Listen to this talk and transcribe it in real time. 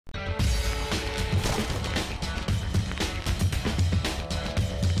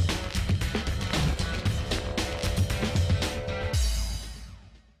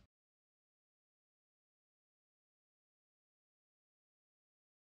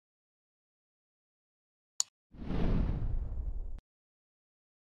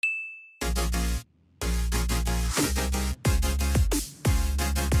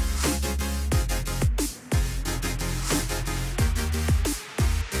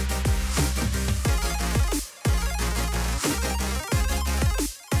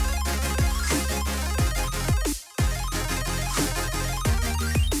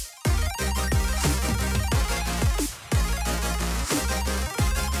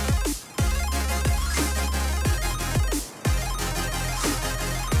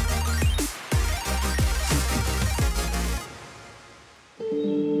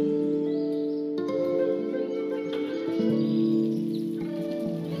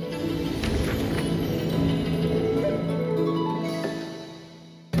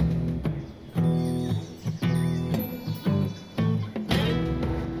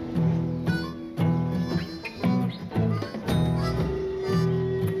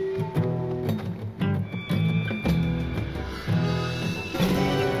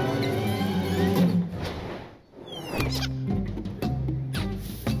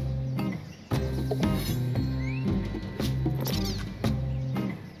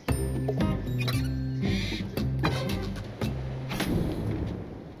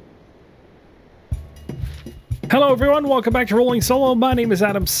Hello everyone, welcome back to Rolling Solo. My name is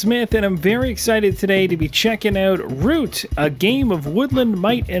Adam Smith and I'm very excited today to be checking out Root, a game of Woodland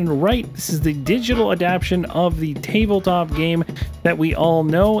Might and Right. This is the digital adaptation of the tabletop game that we all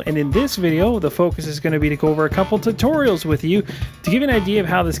know, and in this video the focus is going to be to go over a couple tutorials with you to give you an idea of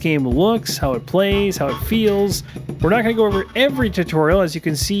how this game looks, how it plays, how it feels. We're not going to go over every tutorial. As you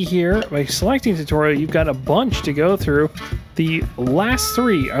can see here, by selecting tutorial you've got a bunch to go through. The last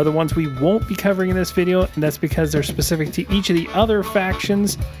three are the ones we won't be covering in this video, and that's because they're specific to each of the other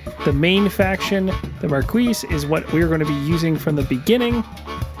factions. The main faction, the Marquise, is what we're going to be using from the beginning.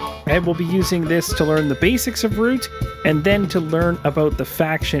 And we'll be using this to learn the basics of Root, and then to learn about the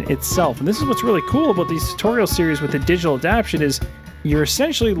faction itself. And this is what's really cool about these tutorial series with the digital adaptation is you're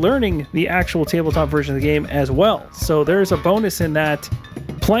essentially learning the actual tabletop version of the game as well. So there's a bonus in that.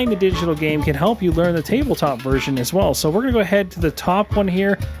 Playing the digital game can help you learn the tabletop version as well. So we're going to go ahead to the top one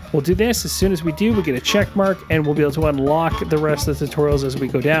here. We'll do this. As soon as we do, we'll get a check mark and we'll be able to unlock the rest of the tutorials as we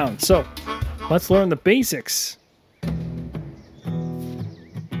go down. So let's learn the basics.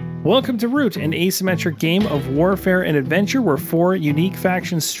 Welcome to Root, an asymmetric game of warfare and adventure where four unique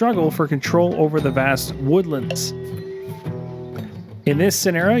factions struggle for control over the vast woodlands. In this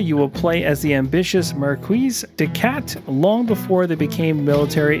scenario, you will play as the ambitious Marquise de Cat. Long before they became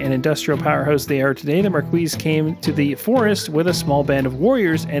military and industrial powerhouse they are today, the Marquise came to the forest with a small band of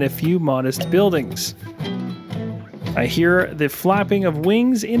warriors and a few modest buildings. I hear the flapping of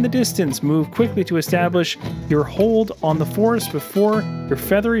wings in the distance. Move quickly to establish your hold on the forest before your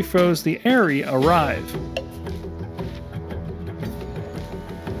feathery foes, the Airy, arrive.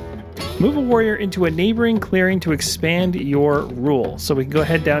 Move a warrior into a neighboring clearing to expand your rule. So we can go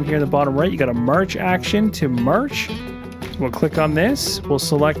ahead down here in the bottom right. You got a march action to march. So we'll click on this. We'll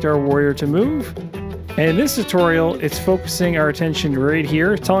select our warrior to move. And in this tutorial, it's focusing our attention right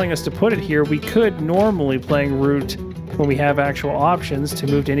here, telling us to put it here. We could normally playing Root when we have actual options to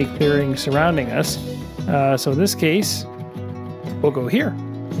move to any clearing surrounding us. So in this case, we'll go here.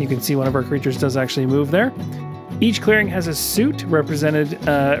 You can see one of our creatures does actually move there. Each clearing has a suit representing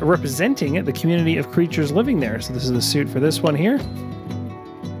the community of creatures living there. So this is the suit for this one here.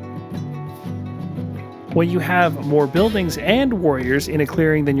 When you have more buildings and warriors in a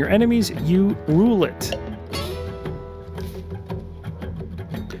clearing than your enemies, you rule it.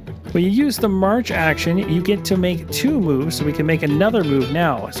 When you use the march action, you get to make two moves, so we can make another move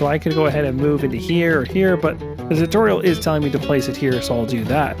now. So I could go ahead and move into here or here, but the tutorial is telling me to place it here, so I'll do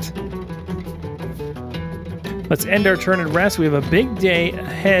that. Let's end our turn and rest. We have a big day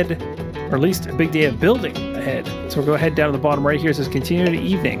ahead, or at least a big day of building ahead. So we'll go ahead down to the bottom right here. It says continue to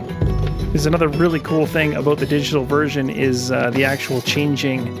evening. This is another really cool thing about the digital version is the actual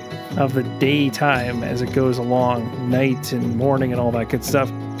changing of the daytime as it goes along, night and morning and all that good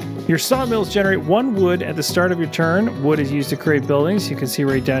stuff. Your sawmills generate one wood at the start of your turn. Wood is used to create buildings. You can see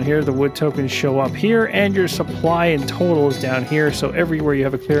right down here, the wood tokens show up here, and your supply in total is down here. So everywhere you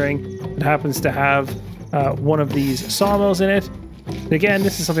have a clearing that happens to have one of these sawmills in it. And again,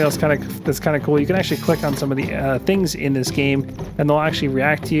 this is something else that's kind of cool. You can actually click on some of the things in this game and they'll actually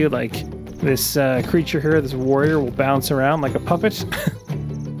react to you. Like this creature here, this warrior will bounce around like a puppet.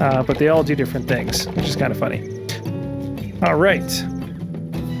 But they all do different things, which is kind of funny. All right.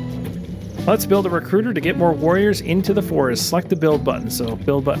 Let's build a recruiter to get more warriors into the forest. Select the build button. So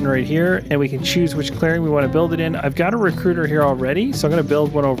build button right here, and we can choose which clearing we want to build it in. I've got a recruiter here already, so I'm going to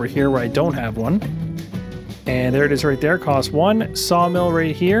build one over here where I don't have one. And there it is right there. Cost one. Sawmill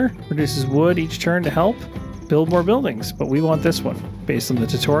right here. Produces wood each turn to help build more buildings. But we want this one based on the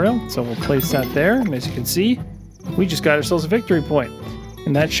tutorial. So we'll place that there. And as you can see, we just got ourselves a victory point.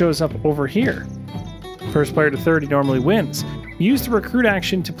 And that shows up over here. First player to 30 normally wins. Use the recruit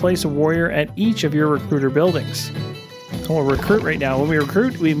action to place a warrior at each of your recruiter buildings. So we'll recruit right now. When we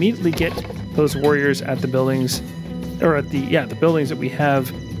recruit, we immediately get those warriors at the buildings, or at the buildings that we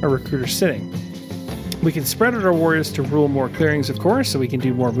have a recruiter sitting. We can spread out our warriors to rule more clearings, of course, so we can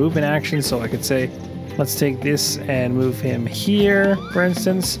do more movement actions. So I could say, let's take this and move him here, for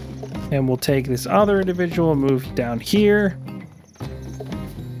instance. And we'll take this other individual and move down here.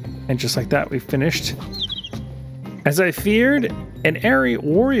 And just like that, we've finished. As I feared, an Airy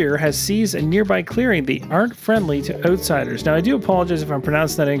warrior has seized a nearby clearing. They aren't friendly to outsiders. Now, I do apologize if I'm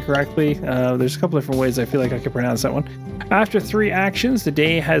pronouncing that incorrectly. There's a couple different ways I feel like I could pronounce that one. After 3 actions, the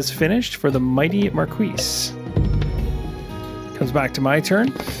day has finished for the mighty Marquise. Comes back to my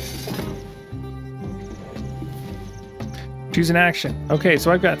turn. Choose an action. Okay, so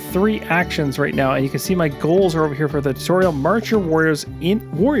I've got 3 actions right now, and you can see my goals are over here for the tutorial. March your warriors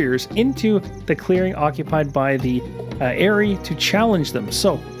into the clearing occupied by the Airy to challenge them.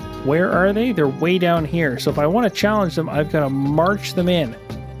 So Where are they? They're way down here. So if I want to challenge them, I've got to march them in.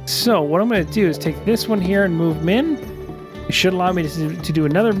 So what I'm going to do is take this one here and move them in. It should allow me to do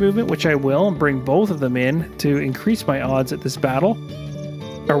another movement, which I will, and bring both of them in to increase my odds at this battle.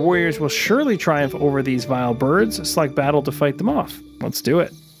 Our warriors will surely triumph over these vile birds. Select battle to fight them off. Let's do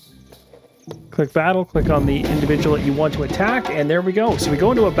it. Click battle, click on the individual that you want to attack, and there we go. So we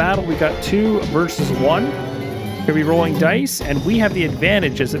go into a battle. We got 2 versus 1. We're going to be rolling dice, and we have the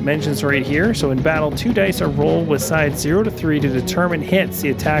advantage, as it mentions right here. So in battle, 2 dice are rolled with sides 0 to 3 to determine hits.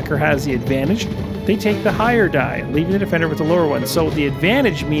 The attacker has the advantage. They take the higher die, leaving the defender with the lower one. So the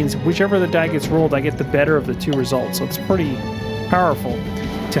advantage means whichever the die gets rolled, I get the better of the 2 results. So it's pretty powerful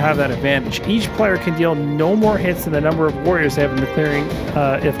to have that advantage. Each player can deal no more hits than the number of warriors they have in the clearing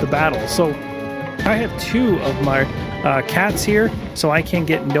if the battle. So I have 2 of my cats here, so I can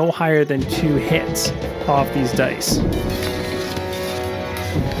get no higher than 2 hits off these dice.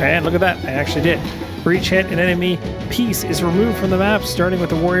 And look at that, I actually did. For each hit, an enemy piece is removed from the map. Starting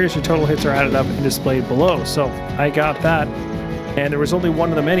with the warriors, your total hits are added up and displayed below. So I got that, and there was only 1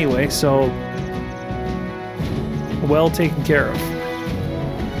 of them anyway, so well taken care of.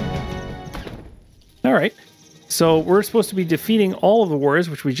 All right, so we're supposed to be defeating all of the warriors,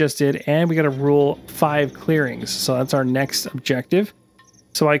 which we just did, and we got to rule 5 clearings. So that's our next objective.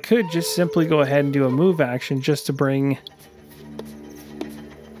 So I could just simply go ahead and do a move action just to bring...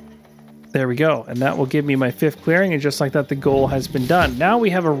 There we go, and that will give me my 5th clearing, and just like that, the goal has been done. Now we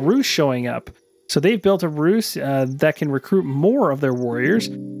have a roost showing up. So they've built a roost that can recruit more of their warriors.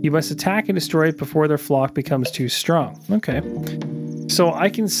 You must attack and destroy it before their flock becomes too strong. Okay. So I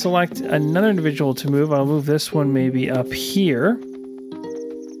can select another individual to move. I'll move this one maybe up here.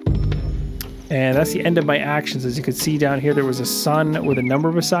 And that's the end of my actions. As you can see down here, there was a sun with a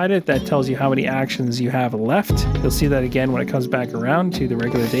number beside it. That tells you how many actions you have left. You'll see that again when it comes back around to the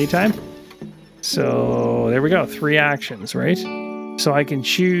regular daytime. So there we go, 3 actions, right? So I can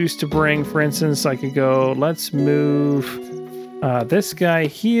choose to bring, for instance, I could go, let's move this guy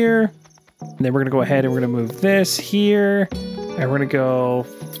here. And then we're going to go ahead and we're going to move this here. And we're going to go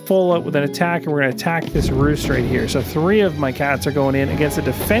full out with an attack, and we're going to attack this roost right here. So 3 of my cats are going in against a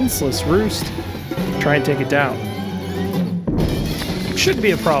defenseless roost. Try and take it down. Shouldn't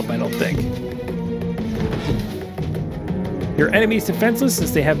be a problem, I don't think. Your enemy's defenseless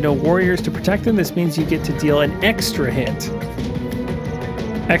since they have no warriors to protect them. This means you get to deal an extra hit.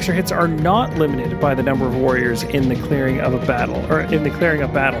 Extra hits are not limited by the number of warriors in the clearing of a battle, or in the clearing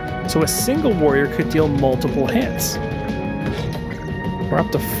of battle. So a single warrior could deal multiple hits. We're up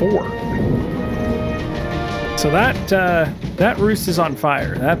to 4. So that roost is on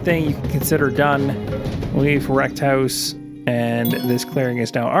fire. That thing you can consider done. We've wrecked house, and this clearing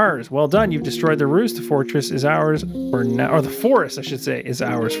is now ours. Well done. You've destroyed the roost. The fortress is ours for now, or the forest, I should say, is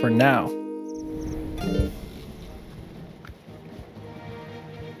ours for now.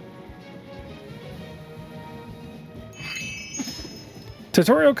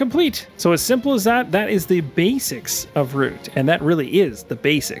 Tutorial complete. So as simple as that, that is the basics of Root, and that really is the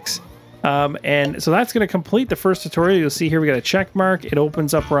basics. And so that's going to complete the first tutorial. You'll see here we got a check mark. It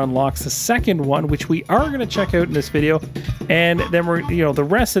opens up or unlocks the second one, which we are going to check out in this video. And then we're, the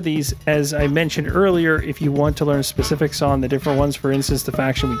rest of these, as I mentioned earlier, if you want to learn specifics on the different ones, for instance, the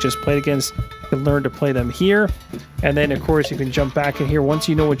faction we just played against, you can learn to play them here. And then, of course, you can jump back in here. Once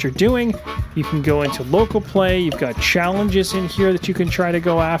you know what you're doing, you can go into local play. You've got challenges in here that you can try to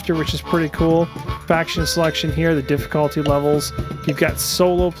go after, which is pretty cool. Faction selection here, the difficulty levels. You've got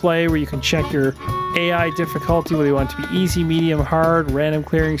solo play where you can check your AI difficulty, whether you want it to be easy, medium, hard, random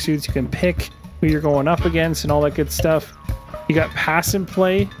clearing suits. You can pick who you're going up against and all that good stuff. You got pass and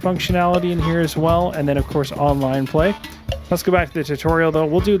play functionality in here as well. And then, of course, online play. Let's go back to the tutorial, though.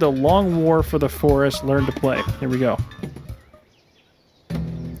 We'll do the Long War for the Forest, Learn to Play. Here we go.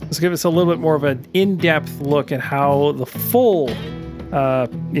 Let's give us a little bit more of an in-depth look at how the full,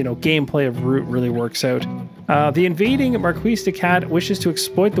 gameplay of Root really works out. The invading Marquise de Cat wishes to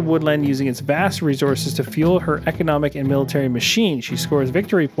exploit the woodland using its vast resources to fuel her economic and military machine. She scores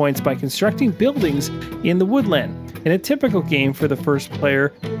victory points by constructing buildings in the woodland. In a typical game for the first player,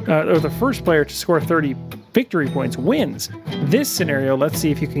 to score 30 victory points wins. This scenario, let's see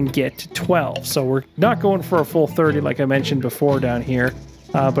if you can get to 12. So we're not going for a full 30 like I mentioned before down here,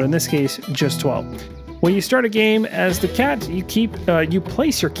 but in this case, just 12. When you start a game as the cat, you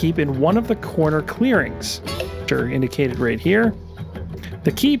place your keep in one of the corner clearings, which are indicated right here.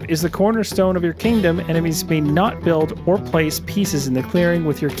 The keep is the cornerstone of your kingdom. Enemies may not build or place pieces in the clearing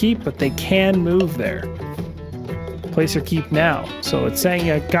with your keep, but they can move there. Place your keep now. So it's saying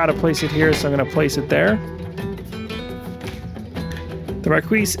I gotta place it here, so I'm gonna place it there. The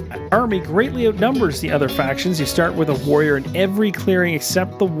Marquise army greatly outnumbers the other factions. You start with a warrior in every clearing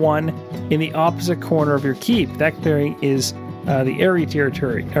except the one in the opposite corner of your keep. That clearing is the area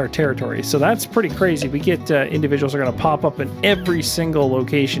territory. So that's pretty crazy. We get individuals are going to pop up in every single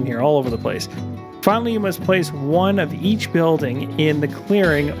location here, all over the place. Finally, you must place one of each building in the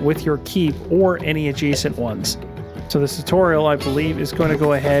clearing with your keep or any adjacent ones. So this tutorial, I believe, is going to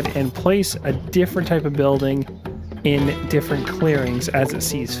go ahead and place a different type of building in different clearings as it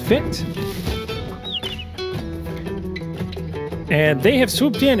sees fit. And they have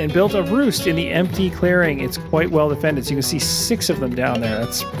swooped in and built a roost in the empty clearing. It's quite well defended. So you can see 6 of them down there.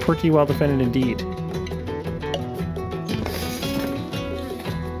 That's pretty well defended indeed.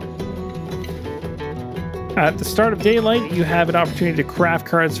 At the start of daylight, you have an opportunity to craft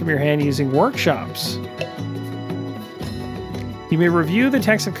cards from your hand using workshops. You may review the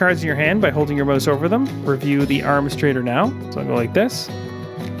text of cards in your hand by holding your mouse over them. Review the Arms Trader now. So I'll go like this.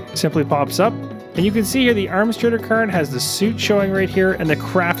 Simply pops up. And you can see here the Arms Trader card has the suit showing right here and the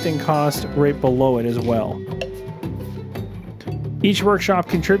crafting cost right below it as well. Each workshop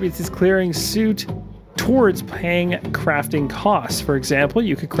contributes its clearing suit towards paying crafting costs. For example,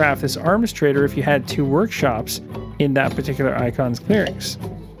 you could craft this Arms Trader if you had 2 workshops in that particular icon's clearings.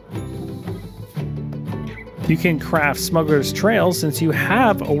 You can craft Smuggler's Trail since you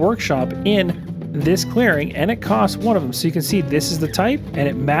have a workshop in this clearing and it costs 1 of them. So you can see this is the type and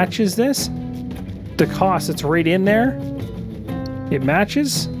it matches this. The cost, it's right in there. It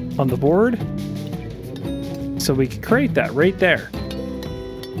matches on the board. So we can create that right there.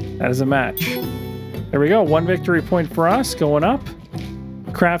 That is a match. There we go. 1 victory point for us going up.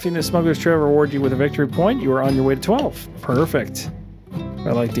 Crafting the Smuggler's Trail rewards you with a victory point. You are on your way to 12. Perfect.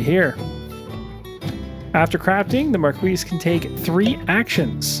 I like to hear. After crafting, the Marquise can take 3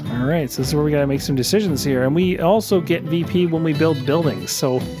 actions. All right, so this is where we got to make some decisions here. And we also get VP when we build buildings.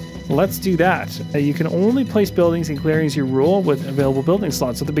 So let's do that. You can only place buildings in clearings you rule with available building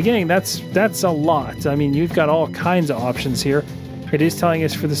slots. At the beginning, that's a lot. I mean, you've got all kinds of options here. It is telling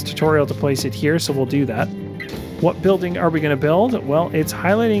us for this tutorial to place it here, so we'll do that. What building are we going to build? Well, it's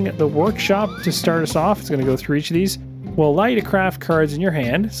highlighting the workshop to start us off. It's going to go through each of these. Will allow you to craft cards in your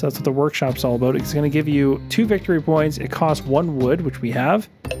hand, so that's what the workshop's all about. It's going to give you 2 victory points. It costs 1 wood, which we have.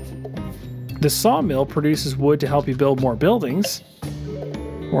 The sawmill produces wood to help you build more buildings.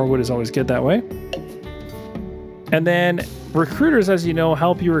 More wood is always good that way. And then recruiters, as you know,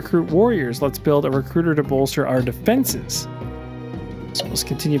 help you recruit warriors. Let's build a recruiter to bolster our defenses. So let's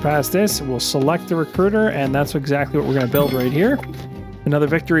continue past this. We'll select the recruiter, and that's exactly what we're going to build right here. Another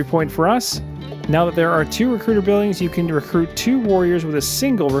victory point for us. Now that there are 2 recruiter buildings, you can recruit 2 warriors with a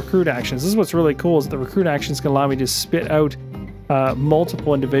single recruit action. This is what's really cool, is the recruit actions can allow me to spit out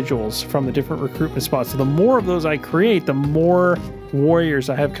multiple individuals from the different recruitment spots. So the more of those I create, the more warriors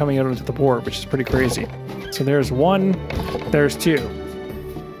I have coming out onto the board, which is pretty crazy. So there's 1, there's 2.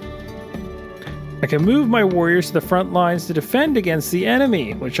 I can move my warriors to the front lines to defend against the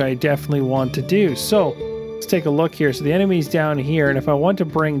enemy, which I definitely want to do. So let's take a look here. So the enemy's down here, and if I want to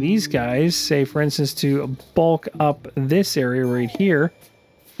bring these guys, say for instance to bulk up this area right here,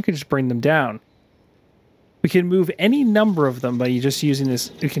 I could just bring them down. We can move any number of them by just using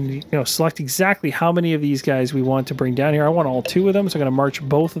this. We can select exactly how many of these guys we want to bring down here. I want all 2 of them, so I'm going to march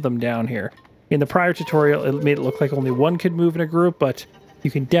both of them down here. In the prior tutorial, it made it look like only 1 could move in a group, but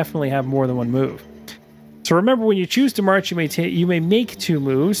you can definitely have more than 1 move. So remember, when you choose to march, you may make 2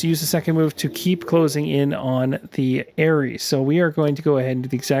 moves. Use the second move to keep closing in on the Ares. So we are going to go ahead and do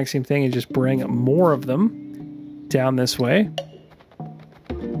the exact same thing and just bring more of them down this way.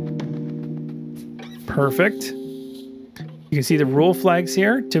 Perfect. You can see the rule flags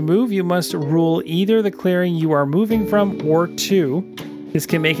here. To move, you must rule either the clearing you are moving from or 2. This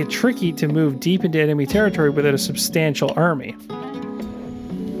can make it tricky to move deep into enemy territory without a substantial army.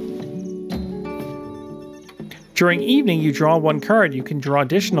 During evening, you draw 1 card. You can draw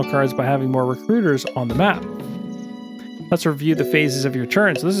additional cards by having more recruiters on the map. Let's review the phases of your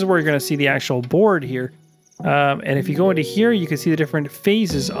turn. So this is where you're going to see the actual board here. And if you go into here, you can see the different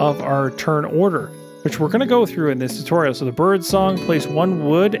phases of our turn order, which we're going to go through in this tutorial. So the bird song, place 1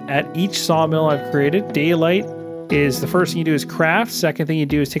 wood at each sawmill I've created. Daylight is the first thing you do is craft. Second thing you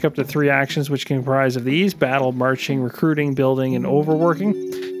do is take up to 3 actions, which comprise of these: battle, marching, recruiting, building, and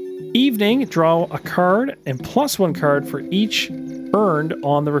overworking. Evening, draw a card and plus 1 card for each earned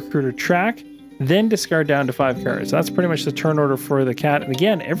on the recruiter track. Then discard down to 5 cards. That's pretty much the turn order for the cat. And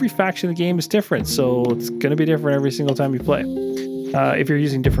again, every faction in the game is different, so it's going to be different every single time you play. If you're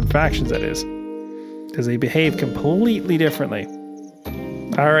using different factions, that is. Because they behave completely differently.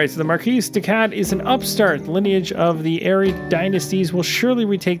 All right, so the Marquise de Cad is an upstart. The lineage of the Arid dynasties will surely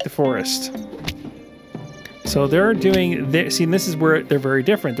retake the forest. So they're doing this. See, and this is where they're very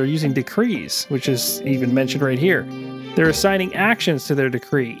different. They're using decrees, which is even mentioned right here. They're assigning actions to their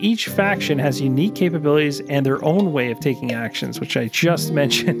decree. Each faction has unique capabilities and their own way of taking actions, which I just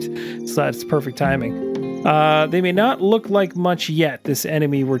mentioned. So that's perfect timing. They may not look like much yet, this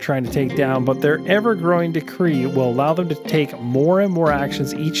enemy we're trying to take down, but their ever-growing decree will allow them to take more and more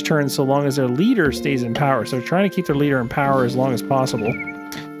actions each turn so long as their leader stays in power. So they're trying to keep their leader in power as long as possible.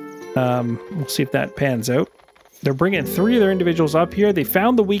 We'll see if that pans out. They're bringing 3 of their individuals up here. They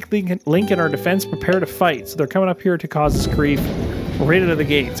found the weak link in our defense. Prepare to fight. So they're coming up here to cause us grief right out of the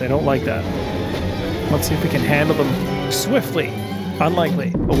gates. I don't like that. Let's see if we can handle them swiftly. Unlikely,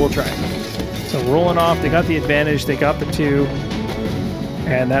 but we'll try. So rolling off. They got the advantage. They got the 2.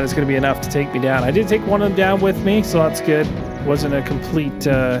 And that is going to be enough to take me down. I did take one of them down with me, so that's good. Wasn't a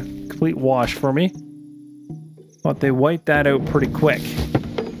complete wash for me. But they wiped that out pretty quick.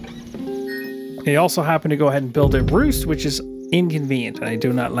 They also happen to go ahead and build a roost, which is inconvenient, and I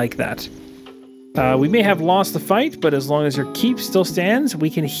do not like that. We may have lost the fight, but as long as your keep still stands, we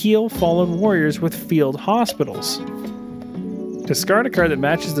can heal fallen warriors with field hospitals. Discard a card that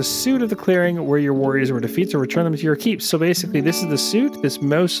matches the suit of the clearing where your warriors were defeated, or return them to your keep. So basically, this is the suit, this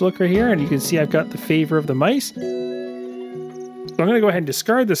mouse look right here, and you can see I've got the favor of the mice. So I'm going to go ahead and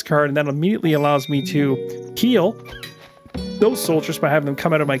discard this card, and that immediately allows me to heal those soldiers by having them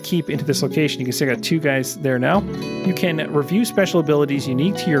come out of my keep into this location. You can see I got 2 guys there now. You can review special abilities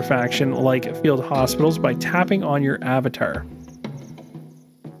unique to your faction, like field hospitals, by tapping on your avatar.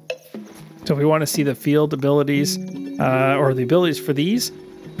 So if we want to see the field abilities, or the abilities for these,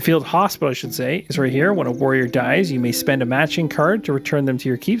 the field hospital, I should say, is right here. When a warrior dies, you may spend a matching card to return them to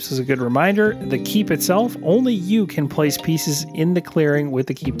your keep. So as a good reminder, the keep itself, only you can place pieces in the clearing with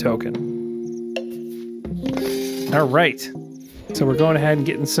the keep token. All right. So we're going ahead and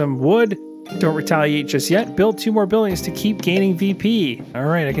getting some wood. Don't retaliate just yet. Build 2 more buildings to keep gaining VP. All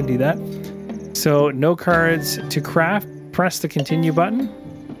right, I can do that. So no cards to craft. Press the continue button.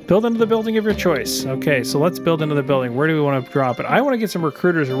 Build another building of your choice. Okay, so let's build another building. Where do we want to drop it? I want to get some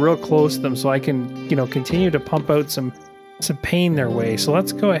recruiters real close to them so I can, continue to pump out some pain their way. So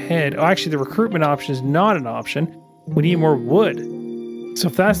let's go ahead. Oh, actually, the recruitment option is not an option. We need more wood. So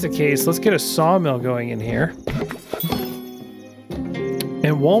if that's the case, let's get a sawmill going in here.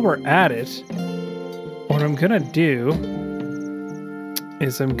 And while we're at it, what I'm going to do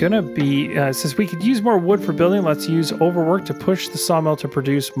is I'm going to be, since we could use more wood for building, let's use overwork to push the sawmill to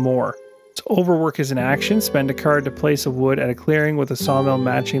produce more. So overwork is an action. Spend a card to place a wood at a clearing with a sawmill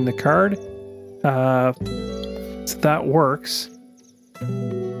matching the card. So that works.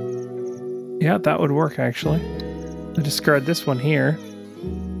 Yeah, that would work actually. I'll discard this one here.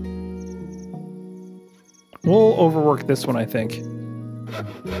 We'll overwork this one, I think.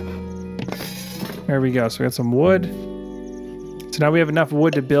 There we go. So we got some wood. So now we have enough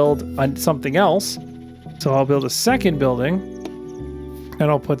wood to build on something else. So I'll build a second building. And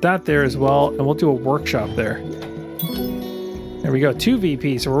I'll put that there as well. And we'll do a workshop there. There we go. 2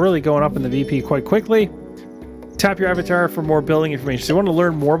 VP. So we're really going up in the VP quite quickly. Tap your avatar for more building information. So you want to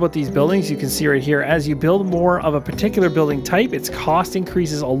learn more about these buildings, you can see right here, as you build more of a particular building type, its cost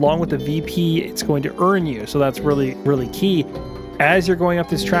increases along with the VP it's going to earn you. So that's really, really key. As you're going up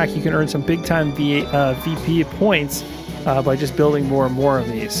this track, you can earn some big time VP points by just building more and more of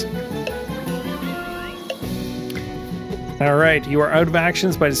these. All right, you are out of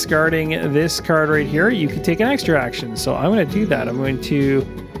actions by discarding this card right here. You can take an extra action. So I'm going to do that. I'm going to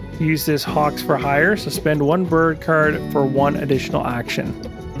use this Hawks for Hire. So spend 1 bird card for 1 additional action.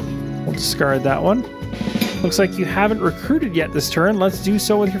 We'll discard that one. Looks like you haven't recruited yet this turn. Let's do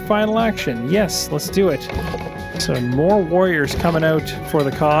so with your final action. Yes, let's do it. So more warriors coming out for the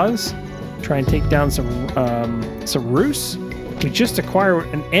cause. Try and take down some roosts. We just acquired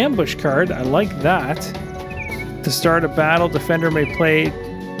an ambush card. I like that. To start a battle, defender may play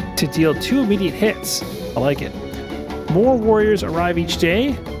to deal 2 immediate hits. I like it. More warriors arrive each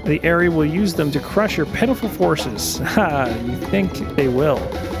day. The area will use them to crush your pitiful forces. Ha! You think they will?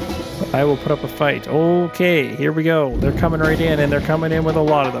 I will put up a fight. Okay, here we go. They're coming right in, and they're coming in with a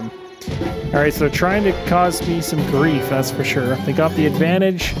lot of them. All right, so they're trying to cause me some grief, that's for sure. They got the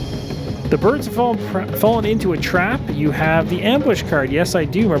advantage. The birds have fallen into a trap. You have the ambush card. Yes, I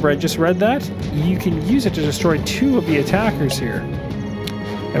do. Remember, I just read that? You can use it to destroy 2 of the attackers here.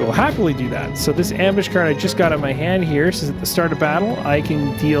 I will happily do that. So this ambush card I just got in my hand here says at the start of battle, I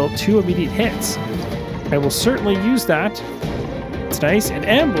can deal 2 immediate hits. I will certainly use that. It's nice. And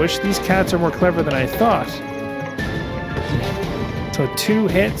ambush, these cats are more clever than I thought. So So 2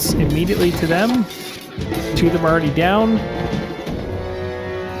 hits immediately to them. 2 of them are already down.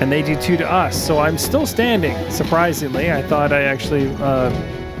 And they do 2 to us. So I'm still standing, surprisingly. I thought I actually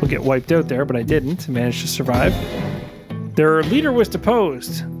would get wiped out there, but I didn't. I managed to survive. Their leader was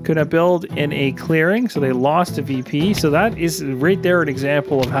deposed. Could not build in a clearing, so they lost a VP. So that is right there an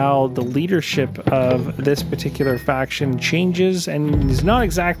example of how the leadership of this particular faction changes and is not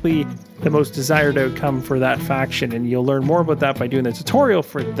exactly the most desired outcome for that faction. And you'll learn more about that by doing the tutorial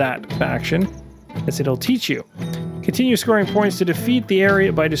for that faction, as it'll teach you. Continue scoring points to defeat the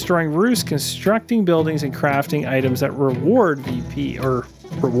area by destroying roosts, constructing buildings, and crafting items that reward VP, or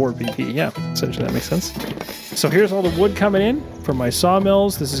reward VP, yeah, essentially that makes sense. So here's all the wood coming in from my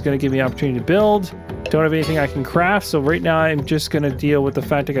sawmills. This is going to give me an opportunity to build. Don't have anything I can craft, so right now I'm just going to deal with the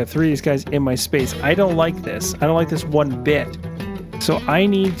fact I got 3 of these guys in my space. I don't like this. I don't like this one bit. So I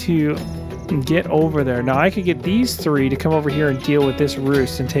need to get over there. Now I could get these 3 to come over here and deal with this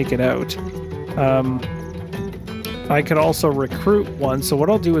roost and take it out. I could also recruit one. So what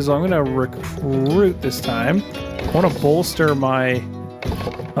I'll do is I'm going to recruit this time. I want to bolster my...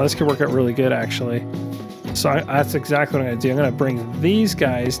 Oh, this could work out really good, actually. So that's exactly what I'm going to do. I'm going to bring these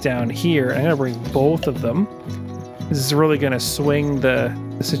guys down here. I'm going to bring both of them. This is really going to swing the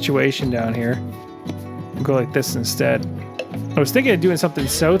situation down here. I'll go like this instead. I was thinking of doing something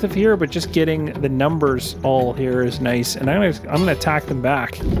south of here, but just getting the numbers all here is nice. And I'm going to attack them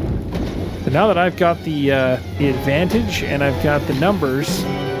back. But now that I've got the advantage and I've got the numbers,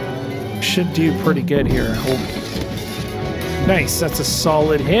 should do pretty good here, I hope. Nice, that's a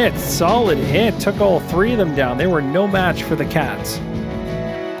solid hit. Solid hit. Took all 3 of them down. They were no match for the cats.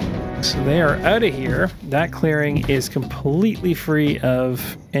 So they are out of here. That clearing is completely free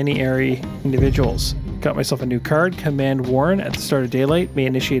of any area individuals. Got myself a new card. Command Warren at the start of daylight may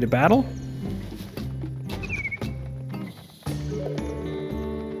initiate a battle.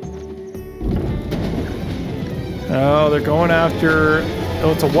 Oh, they're going after...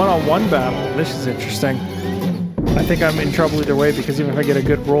 Oh, it's a one-on-one battle. This is interesting. I think I'm in trouble either way, because even if I get a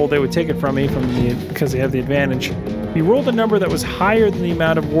good roll, they would take it from me because they have the advantage. You rolled a number that was higher than the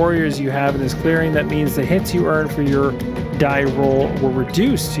amount of warriors you have in this clearing. That means the hits you earn for your die roll were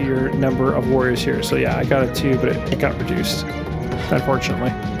reduced to your number of warriors here. So yeah, I got a 2, but it got reduced,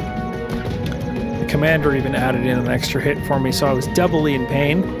 unfortunately. The commander even added in an extra hit for me, so I was doubly in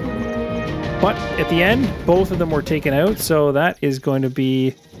pain. But at the end, both of them were taken out, so that is going to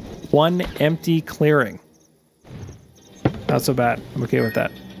be 1 empty clearing. Not so bad. I'm okay with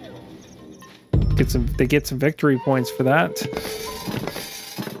that. They get some victory points for that.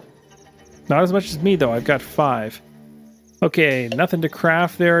 Not as much as me, though. I've got 5. Okay, nothing to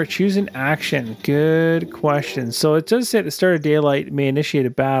craft there. Choose an action. Good question. So it does say at the start of daylight may initiate a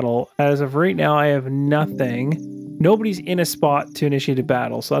battle. As of right now, I have nothing. Nobody's in a spot to initiate a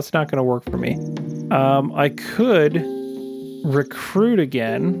battle, so that's not going to work for me. I could recruit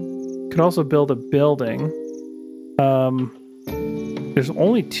again. Could also build a building. There's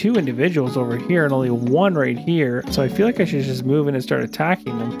only 2 individuals over here and only 1 right here, so I feel like I should just move in and start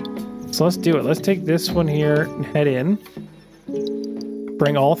attacking them. So let's do it. Let's take this one here and head in.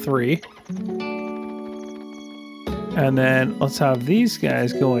 Bring all 3. And then let's have these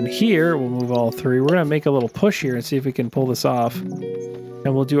guys go in here. We'll move all 3. We're going to make a little push here and see if we can pull this off.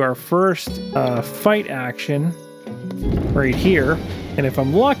 And we'll do our first fight action right here. And if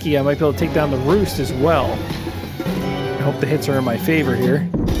I'm lucky, I might be able to take down the roost as well. I hope the hits are in my favor here.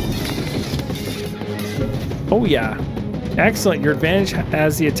 Oh yeah. Excellent. Your advantage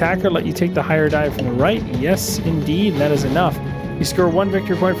as the attacker let you take the higher die from the right. Yes, indeed. That is enough. You score 1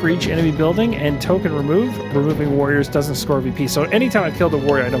 victory point for each enemy building, and token remove. Removing warriors doesn't score VP. So anytime I kill the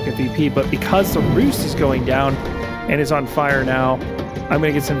warrior, I don't get VP. But because the roost is going down and is on fire now, I'm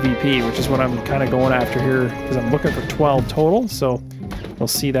going to get some VP, which is what I'm kind of going after here, because I'm looking for 12 total. So we'll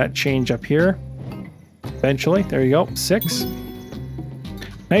see that change up here. Eventually, there you go, 6.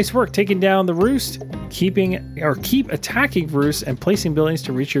 Nice work taking down the roost, keep attacking roosts and placing buildings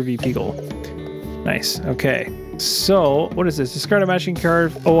to reach your VP goal. Nice. Okay. So what is this? Discard a matching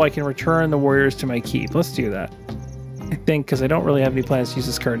card. Oh, I can return the warriors to my keep. Let's do that. I think because I don't really have any plans to use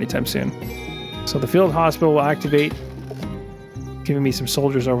this card anytime soon. So the field hospital will activate, giving me some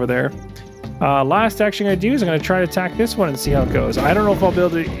soldiers over there. Last action I'm going to do is I'm going to try to attack this one and see how it goes. I don't know if I'll be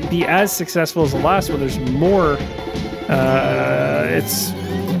able to be as successful as the last one. There's more. I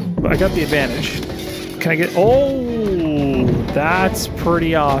got the advantage. Can I get... Oh, that's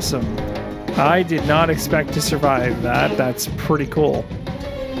pretty awesome. I did not expect to survive that. That's pretty cool.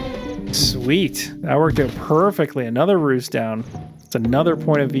 Sweet. That worked out perfectly. Another roost down. It's another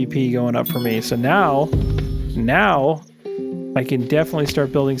point of VP going up for me. So now I can definitely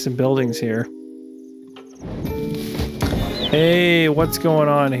start building some buildings here. Hey, what's going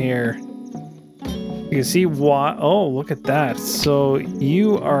on here? You can see why. Oh, look at that. So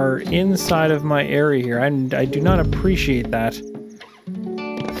you are inside of my area here. I do not appreciate that.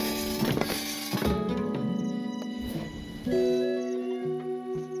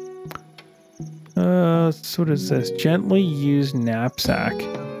 So what is this? Gently use knapsack.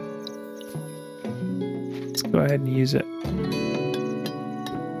 Let's go ahead and use it.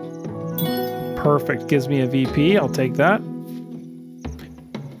 Perfect. Gives me a VP. I'll take that.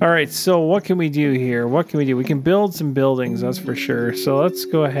 All right, so what can we do here? What can we do? We can build some buildings, that's for sure. So let's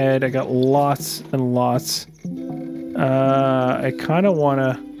go ahead. I got lots and lots. I kind of want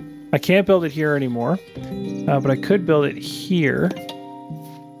to... I can't build it here anymore, but I could build it here.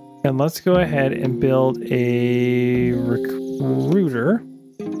 And let's go ahead and build a recruiter.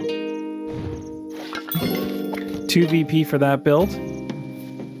 2 VP for that build.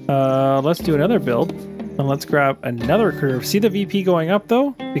 Let's do another build. And let's grab another recruiter. See the VP going up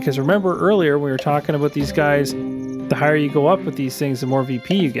though? Because remember earlier we were talking about these guys, the higher you go up with these things, the more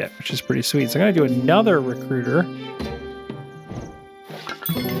VP you get, which is pretty sweet. So I'm going to do another recruiter.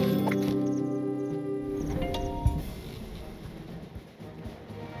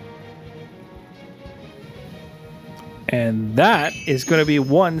 And that is going to be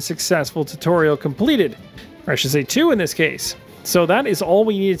 1 successful tutorial completed. Or I should say 2 in this case. So that is all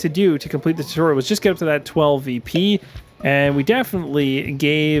we needed to do to complete the tutorial, was just get up to that 12 VP. And we definitely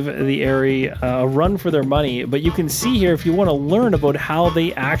gave the area a run for their money. But you can see here, if you want to learn about how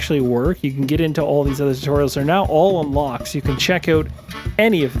they actually work, you can get into all these other tutorials. They're now all unlocked, so you can check out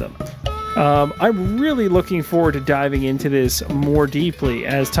any of them. I'm really looking forward to diving into this more deeply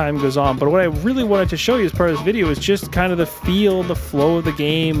as time goes on, but what I really wanted to show you as part of this video is just kind of the feel, the flow of the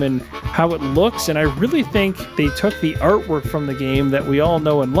game and how it looks, and I really think they took the artwork from the game that we all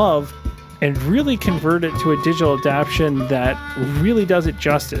know and love and really converted it to a digital adaptation that really does it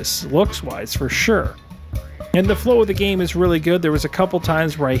justice, looks-wise, for sure. And the flow of the game is really good. There was a couple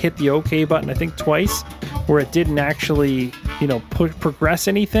times where I hit the OK button, I think twice, where it didn't actually, you know, progress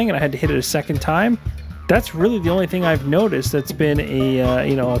anything, and I had to hit it a second time. That's really the only thing I've noticed that's been a,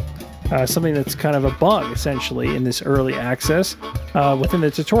 you know, something that's kind of a bug, essentially, in this early access within the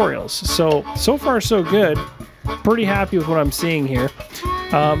tutorials. So far, so good. Pretty happy with what I'm seeing here.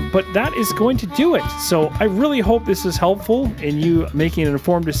 But that is going to do it. So I really hope this is helpful in you making an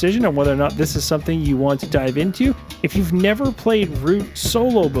informed decision on whether or not this is something you want to dive into. If you've never played Root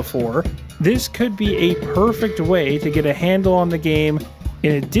solo before, this could be a perfect way to get a handle on the game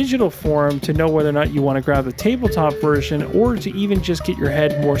in a digital form to know whether or not you want to grab the tabletop version or to even just get your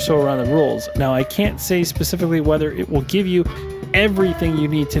head more so around the rules. Now, I can't say specifically whether it will give you everything you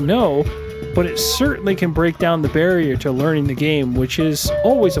need to know, but it certainly can break down the barrier to learning the game, which is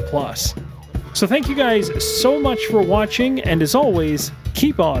always a plus. So thank you guys so much for watching, and as always,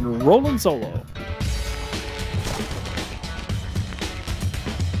 keep on rolling solo.